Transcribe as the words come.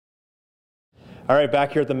All right,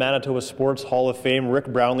 back here at the Manitoba Sports Hall of Fame, Rick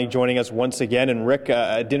Brownlee joining us once again. And Rick,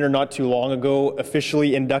 a dinner not too long ago,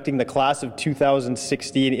 officially inducting the class of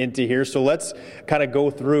 2016 into here. So let's kind of go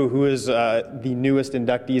through who is the newest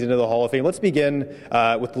inductees into the Hall of Fame. Let's begin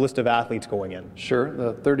with the list of athletes going in. Sure.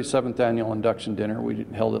 The 37th annual induction dinner, we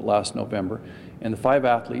held it last November. And the 5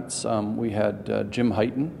 athletes, we had Jim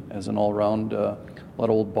Heighton as an all-round. A lot of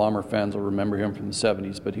old Bomber fans will remember him from the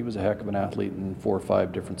 70s, but he was a heck of an athlete in 4 or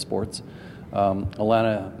 5 different sports.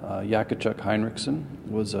 Alana Yakachuk Heinrichsen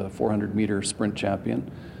was a 400-meter sprint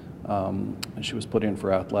champion, and she was put in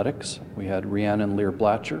for athletics. We had Rhiannon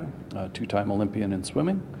Lear-Blatcher, a 2-time Olympian in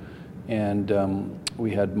swimming, and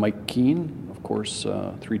we had Mike Keane, of course,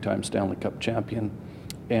 3-time Stanley Cup champion,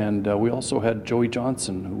 and we also had Joey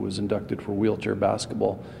Johnson, who was inducted for wheelchair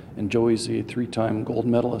basketball, and Joey's a 3-time gold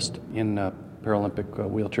medalist in Paralympic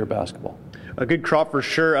wheelchair basketball. A good crop for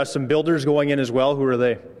sure. Some builders going in as well. Who are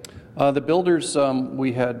they? The builders,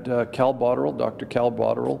 we had Cal Botterill, Dr. Cal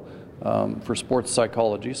Botterill, for sports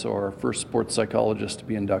psychology, so our first sports psychologist to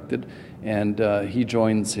be inducted, and he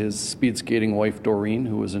joins his speed skating wife Doreen,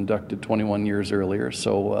 who was inducted 21 years earlier,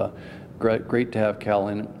 so great to have Cal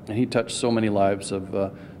in, and he touched so many lives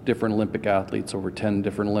of different Olympic athletes, over 10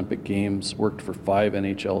 different Olympic games, worked for 5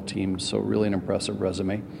 NHL teams, so really an impressive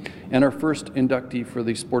resume. And our first inductee for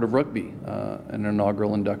the sport of rugby, an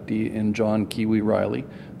inaugural inductee in John Kiwi Riley.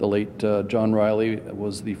 The late John Riley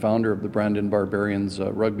was the founder of the Brandon Barbarians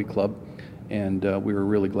Rugby Club, and we were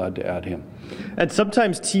really glad to add him. And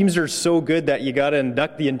sometimes teams are so good that you got to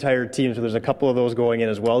induct the entire team, so there's a couple of those going in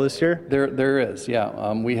as well this year? There is,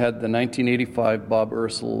 yeah. We had the 1985 Bob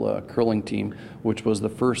Ursel curling team, which was the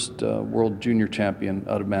first world junior champion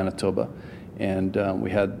out of Manitoba. And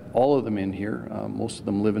we had all of them in here. Most of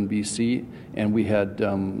them live in BC. And we had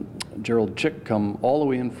Gerald Chick come all the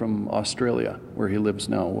way in from Australia, where he lives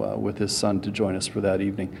now, with his son to join us for that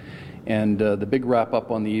evening. And the big wrap-up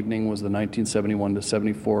on the evening was the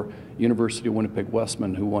 1971-74 University of Winnipeg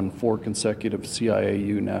Westmen, who won 4 consecutive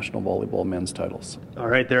CIAU National Volleyball men's titles. All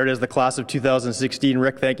right, there it is, the class of 2016.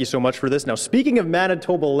 Rick, thank you so much for this. Now, speaking of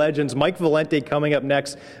Manitoba legends, Mike Valente coming up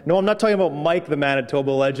next. No, I'm not talking about Mike, the Manitoba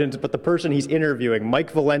legend, but the person he's interviewing,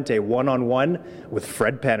 Mike Valente, one-on-one with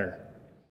Fred Penner.